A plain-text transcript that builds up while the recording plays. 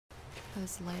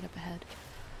There's a light up ahead.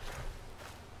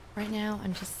 Right now, I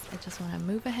just want to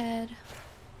move ahead,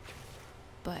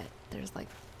 but there's like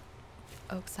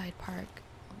Oakside Park,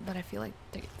 but I feel like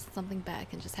there's something bad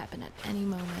can just happen at any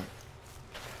moment.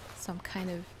 So I'm kind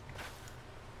of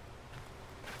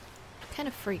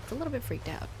freaked, a little bit freaked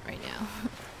out right now.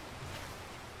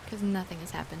 Because nothing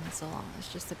has happened in so long.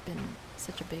 It's just been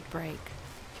such a big break.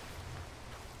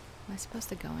 Am I supposed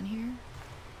to go in here?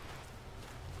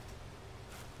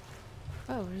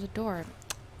 Oh, there's a door.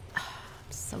 I'm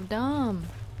so dumb.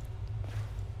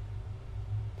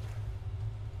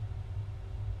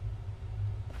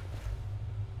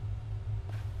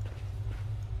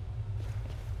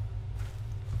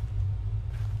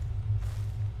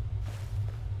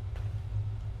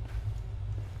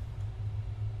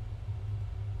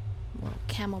 Little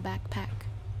camel backpack.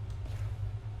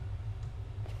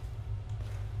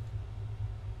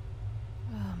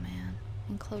 Oh man,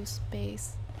 enclosed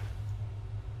space.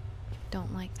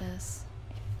 Don't like this.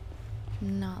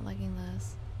 Not liking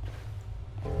this.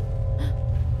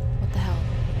 What the hell?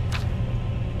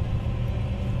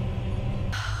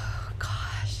 Oh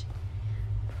gosh.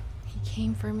 He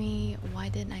came for me. Why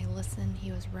didn't I listen?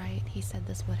 He was right. He said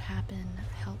this would happen.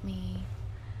 Help me.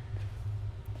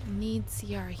 Need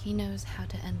CR. He knows how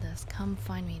to end this. Come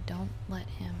find me. Don't let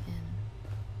him in.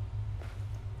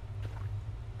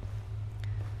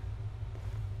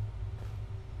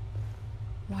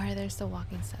 Why are there still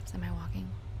walking steps? Am I walking?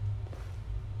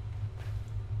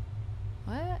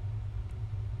 What?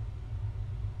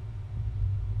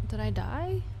 Did I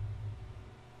die?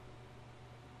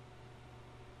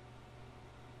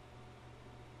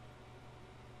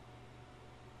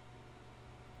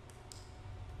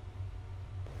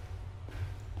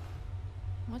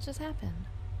 What just happened?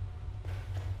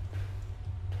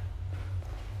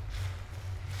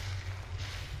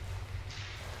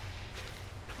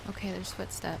 Okay, there's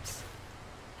footsteps.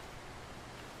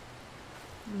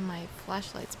 My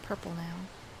flashlight's purple now.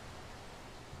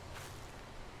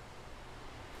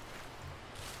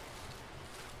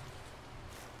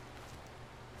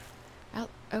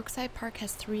 Oakside Park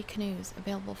has 3 canoes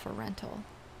available for rental.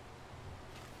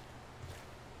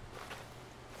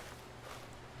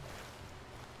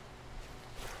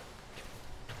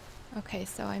 Okay,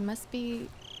 so I must be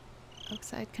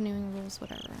Oakside canoeing rules,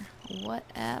 whatever.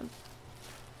 Whatever.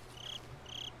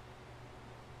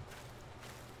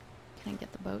 Can I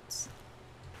get the boats?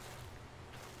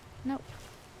 Nope.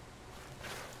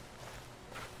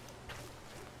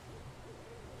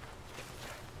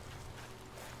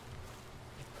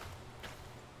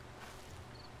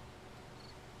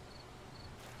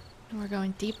 We're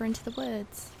going deeper into the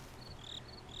woods.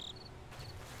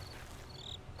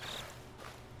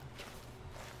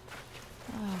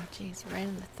 Oh, jeez, right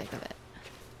in the thick of it.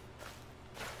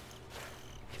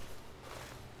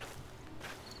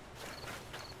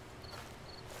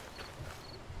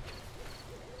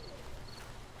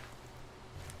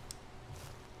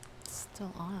 It's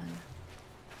still on.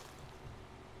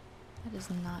 That is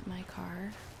not my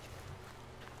car.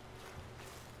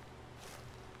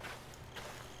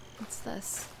 What's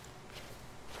this?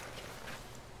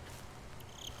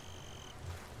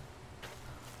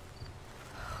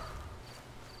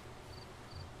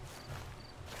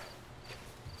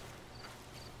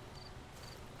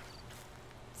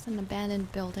 It's an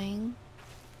abandoned building.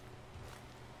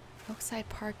 Oakside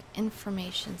Park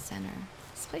Information Center.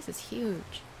 This place is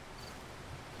huge.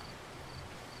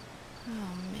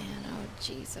 Oh man, oh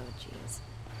jeez, oh jeez.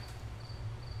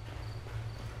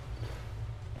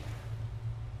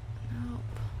 Nope.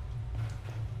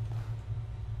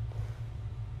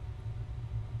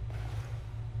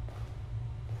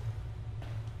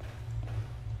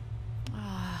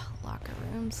 Ah, locker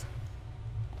rooms.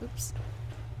 Oops.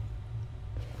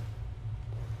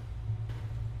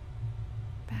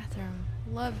 Bathroom.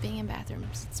 Love being in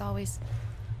bathrooms. It's always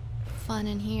fun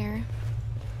in here.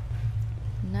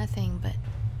 Nothing but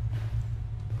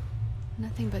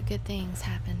good things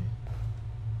happen.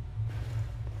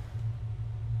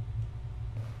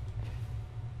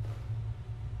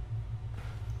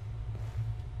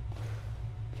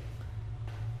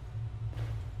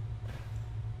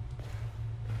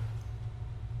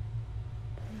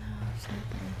 No, there's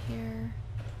nothing here.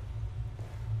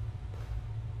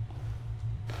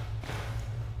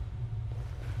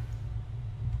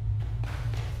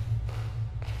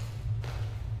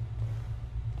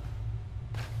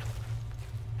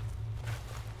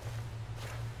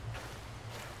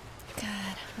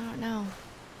 I don't know.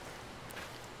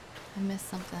 I missed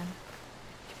something.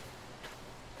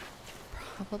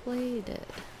 Probably did.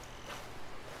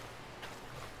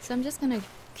 So I'm just gonna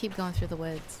keep going through the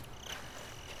woods.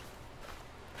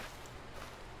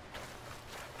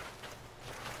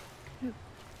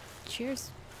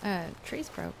 trees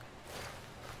broke.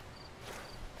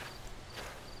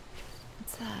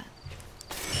 What's that?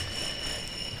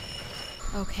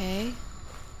 Okay.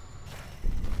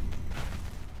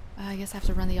 I guess I have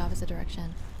to run the opposite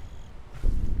direction.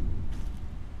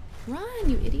 Run,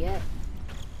 you idiot!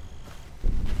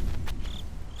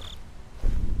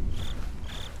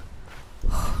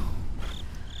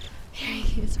 Here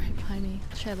he is right behind me.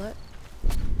 Should I look?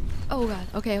 Oh god.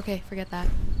 Okay, okay. Forget that.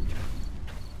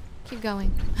 Keep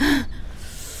going.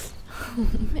 Oh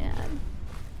man.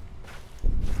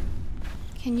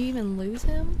 Can you even lose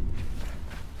him?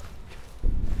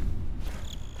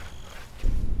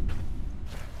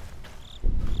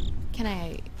 Can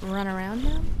I run around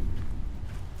him?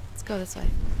 Let's go this way.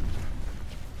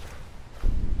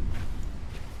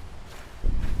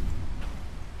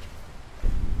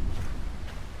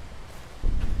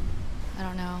 I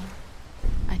don't know.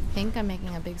 I think I'm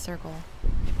making a big circle.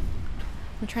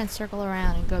 I'm trying to circle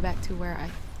around and go back to where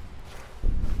I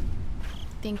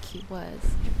think he was.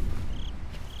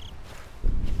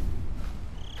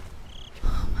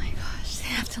 Oh my gosh, I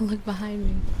have to look behind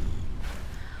me.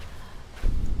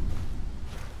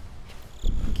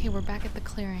 Okay, we're back at the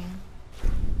clearing.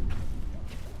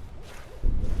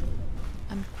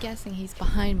 I'm guessing he's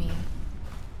behind me.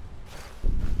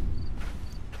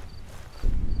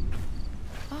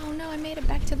 Oh no, I made it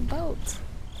back to the boat.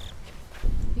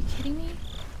 Are you kidding me?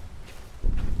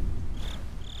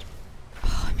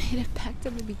 Oh, I made it back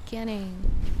to the beginning.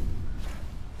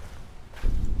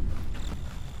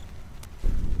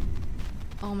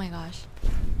 Oh my gosh.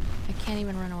 I can't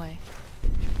even run away.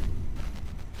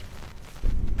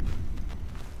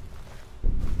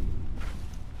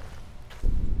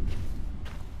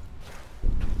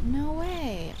 No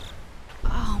way.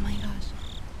 Oh my gosh.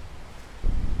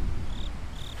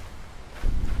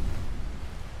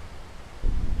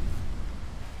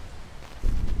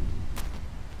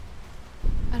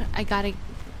 I gotta,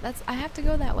 I have to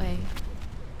go that way.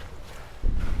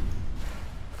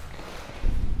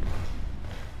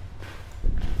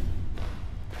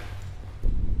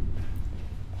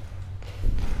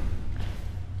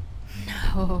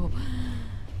 No.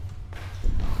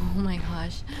 Oh my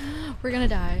gosh. We're gonna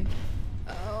die.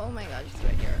 Oh my gosh, he's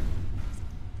right here.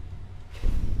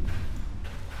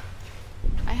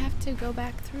 I have to go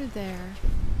back through there.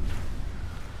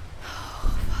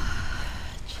 Oh,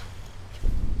 fudge.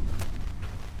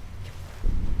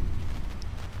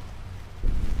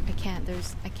 I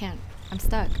can't. I'm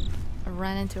stuck. I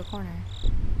ran into a corner.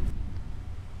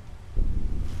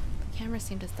 The camera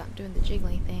seemed to stop doing the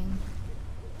jiggly thing.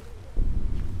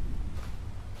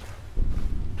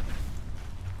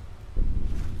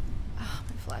 Oh,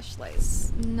 my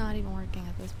flashlight's not even working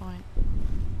at this point.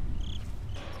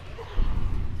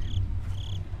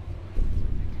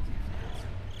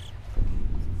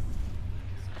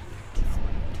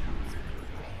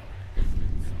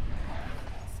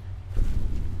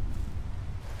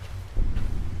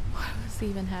 What was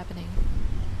even happening?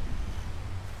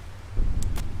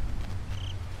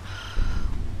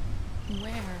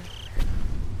 Where?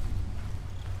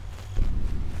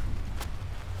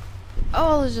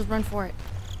 Oh, let's just run for it.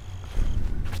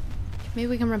 Maybe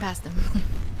we can run past him.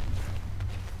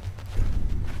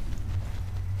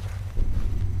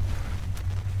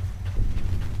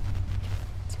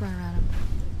 Let's run around him.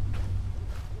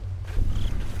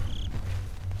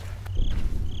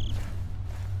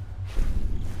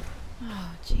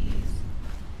 Oh, jeez.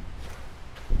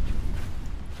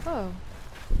 Oh.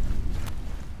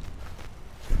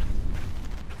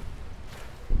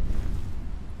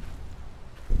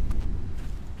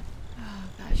 Oh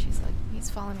gosh, he's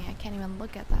following me. I can't even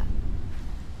look at that.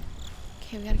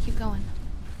 Okay, we gotta keep going.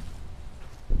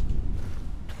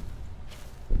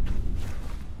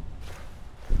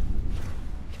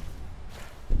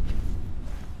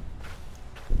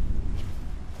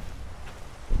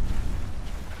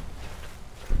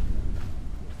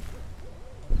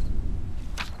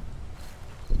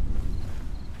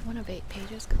 One of 8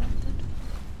 pages collected.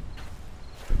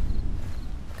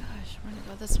 Gosh, we're gonna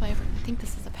go this way. I think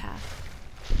this is a path.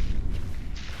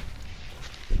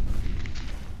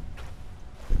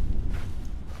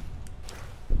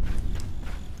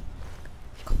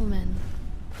 Coleman.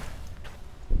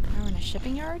 Now we're in a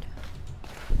shipping yard?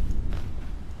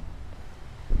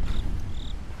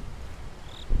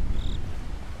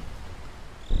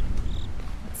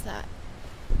 What's that?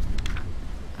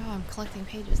 Oh, I'm collecting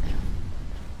pages now.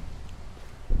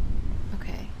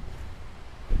 Okay.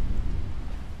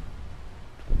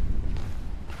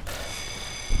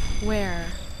 Where?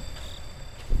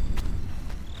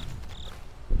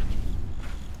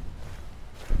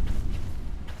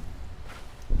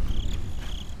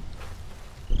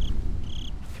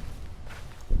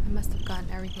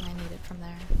 everything I needed from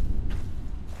there.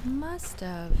 Must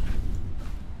have.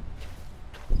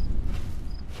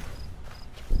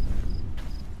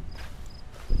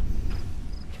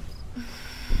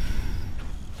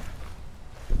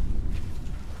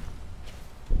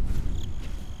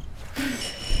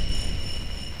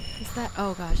 Is that?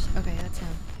 Oh gosh. Okay, that's him.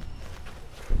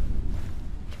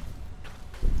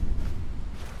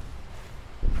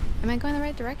 Am I going the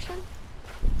right direction?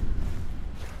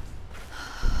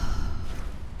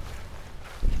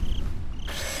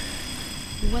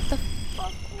 What the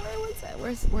fuck? Where was that?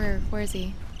 Where is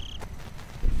he?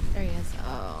 There he is.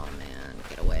 Oh man,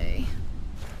 get away.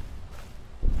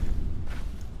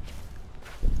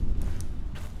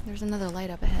 There's another light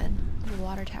up ahead. The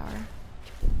water tower.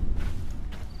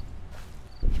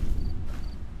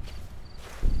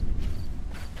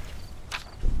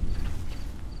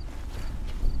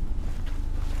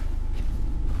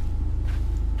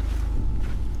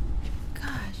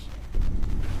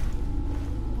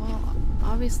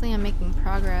 Obviously, I'm making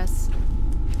progress.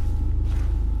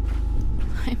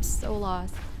 I'm so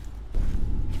lost.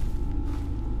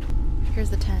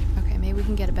 Here's the tent. Okay, maybe we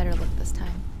can get a better look this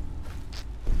time.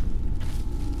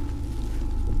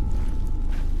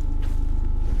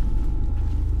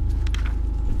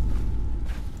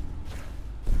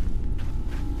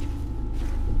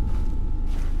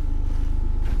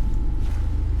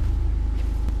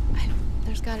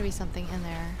 There's gotta be something in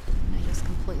there I just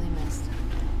completely missed.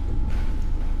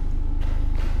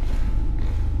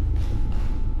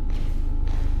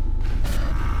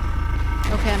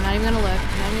 Okay, I'm not even gonna look.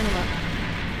 I'm not even gonna look.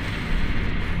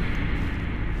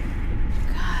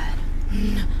 God.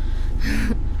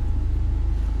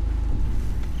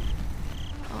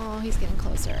 Oh, he's getting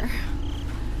closer.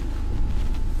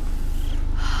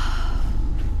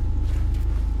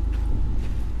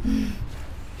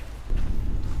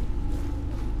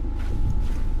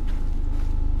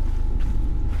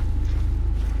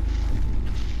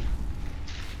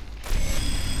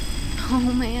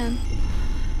 Oh man.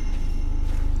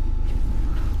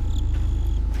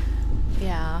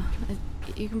 Yeah,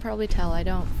 you can probably tell I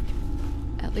don't,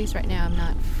 at least right now, I'm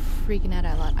not freaking out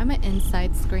a lot. I'm an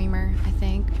inside screamer, I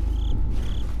think,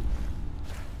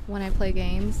 when I play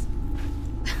games.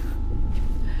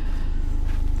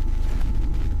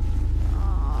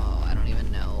 Oh, I don't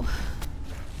even know.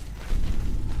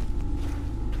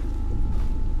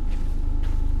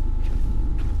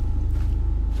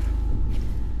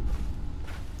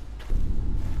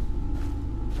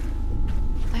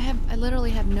 I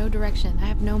literally have no direction. I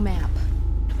have no map.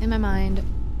 In my mind,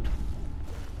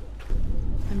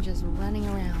 I'm just running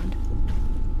around.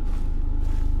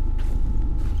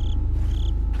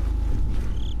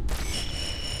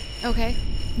 Okay.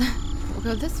 We'll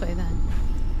go this way then.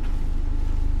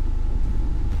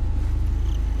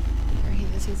 There he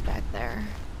is. He's back there.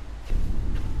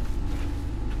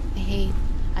 I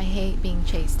hate being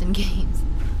chased in games.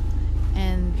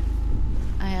 And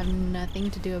I have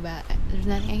nothing to do about it. There's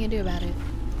nothing I can do about it.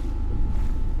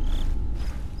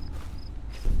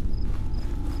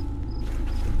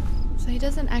 So he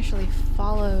doesn't actually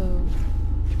follow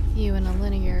you in a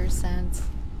linear sense.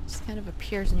 It just kind of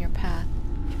appears in your path.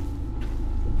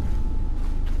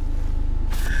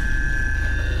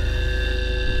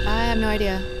 I have no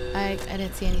idea. I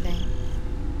didn't see anything.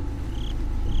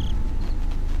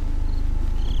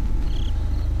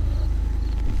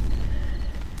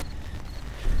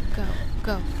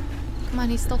 Go. Come on,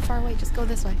 he's still far away. Just go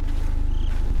this way.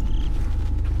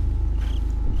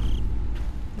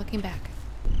 Looking back.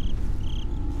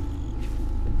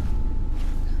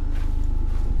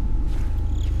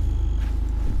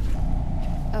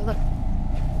 Oh, look.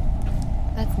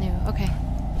 That's new. Okay.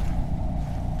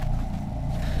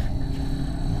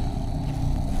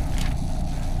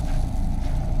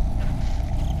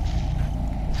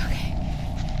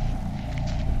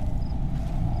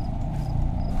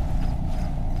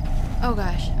 Oh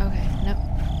gosh, okay, nope.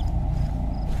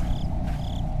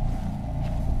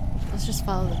 Let's just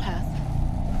follow the path.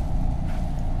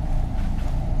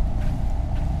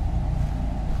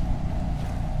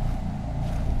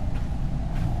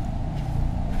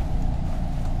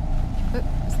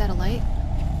 Oh, is that a light?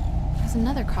 There's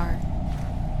another car.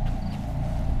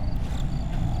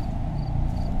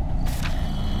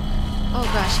 Oh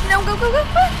gosh, no, go!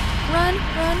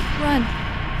 Run!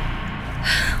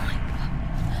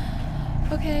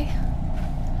 Okay.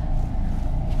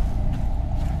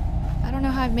 I don't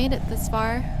know how I've made it this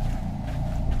far.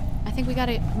 I think we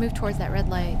gotta move towards that red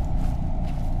light.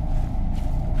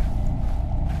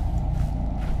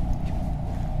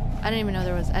 I didn't even know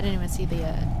there was, I didn't even see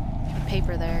the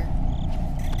paper there.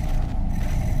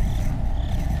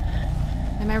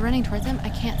 Am I running towards him? I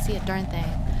can't see a darn thing.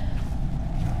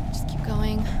 Just keep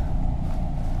going.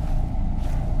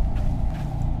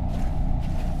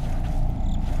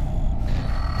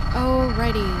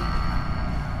 Alrighty.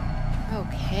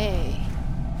 Okay.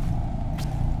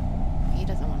 He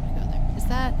doesn't want me to go there. Is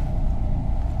that...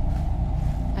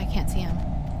 I can't see him.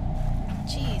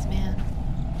 Jeez, man.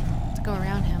 Let's go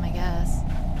around him, I guess.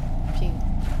 Gee,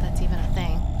 that's even a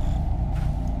thing.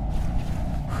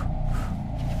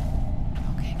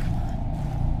 Okay, come on.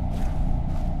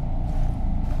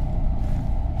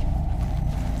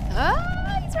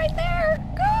 Ah, he's right there!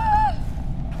 Ah!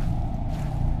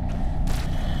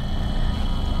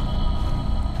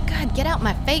 God, get out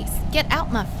my face! Get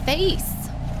out my face!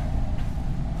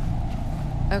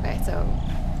 Okay, so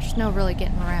there's no really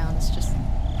getting around. It's just...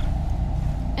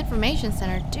 Information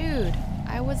center? Dude,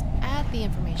 I was at the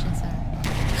information center.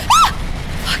 Ah!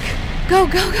 Fuck! Go,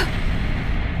 go, go!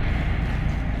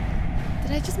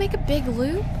 Did I just make a big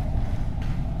loop?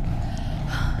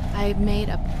 I made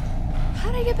a...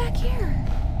 How did I get back here?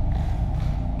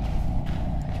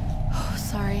 Oh,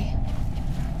 sorry.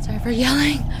 Sorry for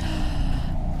yelling.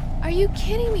 Are you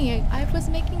kidding me? I was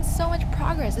making so much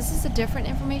progress. This is a different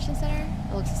information center?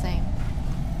 It looks the same.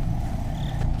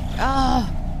 Oh!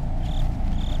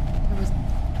 There was...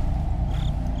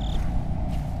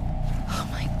 Oh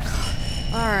my god.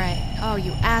 Alright. Oh,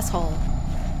 you asshole.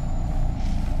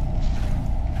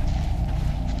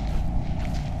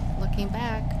 Looking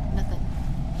back, nothing.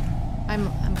 I'm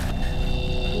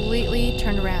completely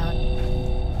turned around.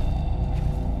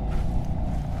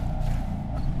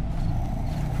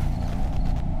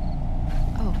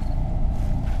 Oh.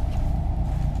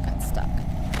 Got stuck.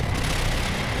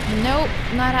 Nope,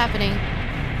 not happening.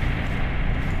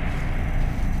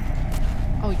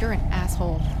 Oh, you're an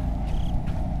asshole.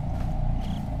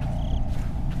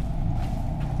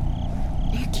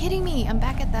 Are you kidding me? I'm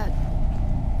back at that.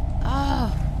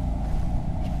 Oh.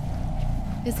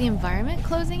 Is the environment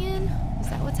closing in? Is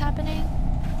that what's happening?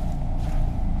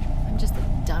 I'm just a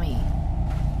dummy.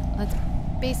 That's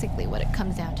basically what it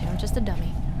comes down to. I'm just a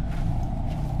dummy.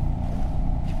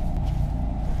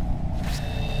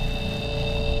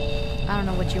 I don't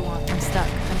know what you want. I'm stuck.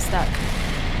 I'm stuck.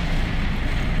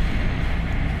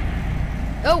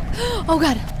 Oh! Oh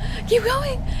god! Keep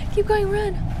going! Keep going,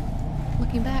 run!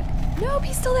 Looking back. Nope,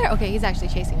 he's still there. Okay, he's actually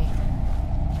chasing me.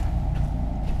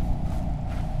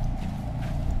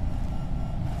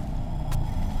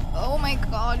 Oh my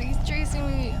god, he's chasing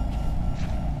me.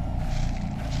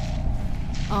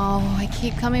 Oh, I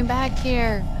keep coming back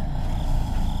here.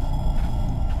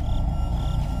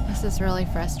 This is really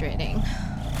frustrating.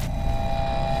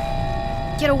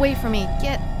 Get away from me.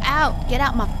 Get out. Get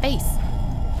out my face.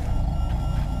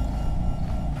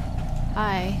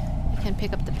 Hi. You can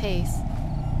pick up the pace.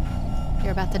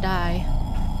 You're about to die.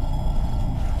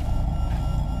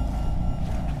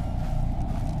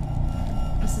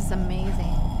 This is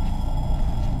amazing.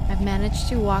 I've managed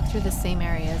to walk through the same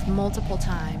areas multiple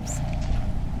times.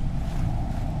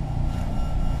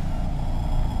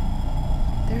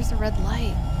 There's a red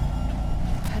light.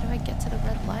 How do I get to the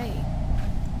red light?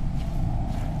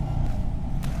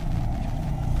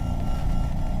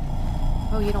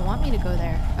 Oh, you don't want me to go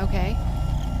there. Okay.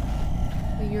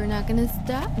 But you're not gonna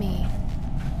stop me.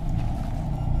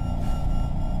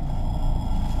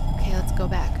 Okay, let's go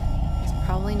back. He's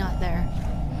probably not there.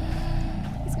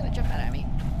 He's gonna jump out at me.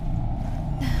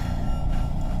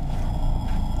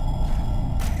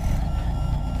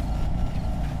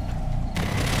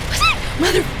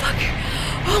 Motherfucker!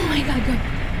 Oh my god, go.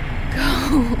 Go.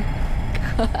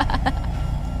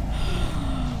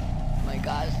 Oh my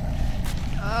gosh.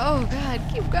 Oh god,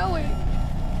 keep going.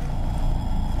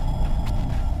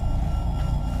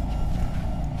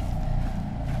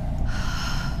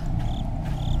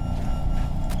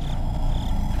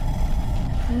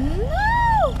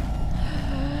 No!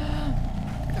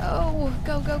 Go,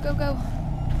 go, go, go, go.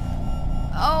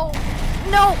 Oh,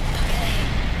 no!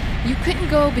 You couldn't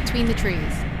go between the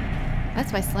trees.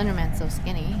 That's why Slender Man's so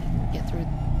skinny. He can get through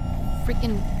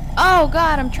freaking... Oh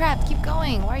god, I'm trapped. Keep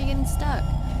going. Why are you getting stuck?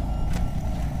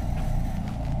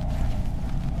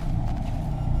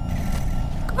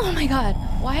 Oh my god.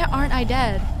 Why aren't I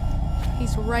dead?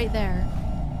 He's right there.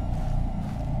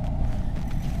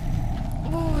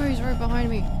 Oh, he's right behind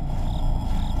me.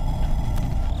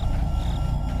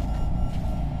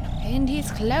 And he's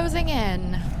closing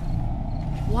in.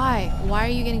 Why? Why are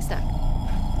you getting stuck?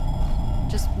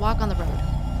 Just walk on the road.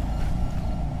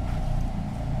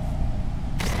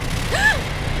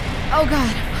 Oh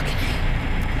god. Fucking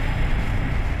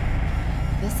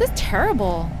A. This is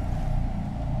terrible.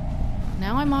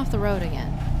 Now I'm off the road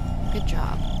again. Good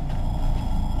job.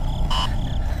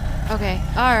 Okay,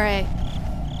 alright.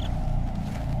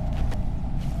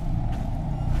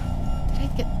 Did I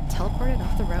get teleported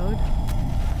off the road?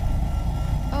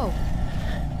 Oh.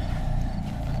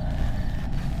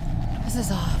 This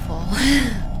is awful.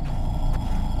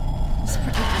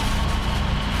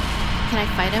 Can I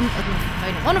fight him? I'm gonna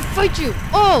fight him. I wanna fight you!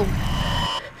 Oh!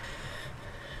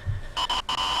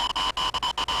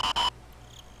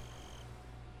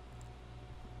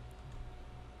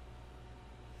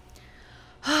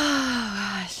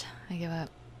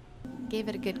 Gave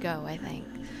it a good go, I think.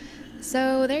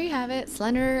 So there you have it,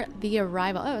 Slender the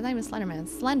Arrival. Oh, it's not even Slenderman.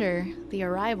 Slender the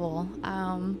Arrival.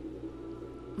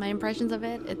 My impressions of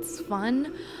it, it's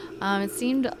fun. It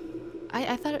seemed,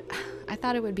 I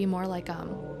thought it would be more like kind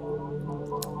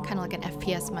of like an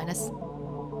FPS minus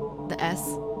the S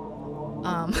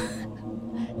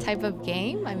type of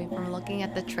game. I mean, from looking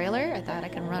at the trailer, I thought I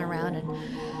could run around and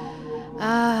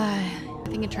I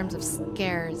think in terms of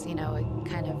scares, you know, it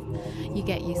kind of, you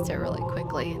get used to it really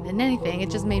quickly. And than anything, it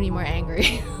just made me more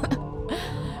angry.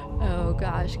 Oh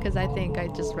gosh, because I think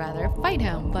I'd just rather fight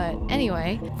him. But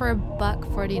anyway, for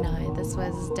 $1.49, this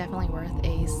was definitely worth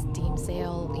a Steam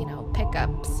sale, you know,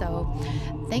 pickup. So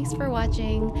thanks for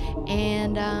watching,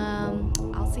 and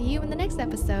I'll see you in the next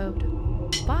episode.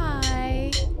 Bye!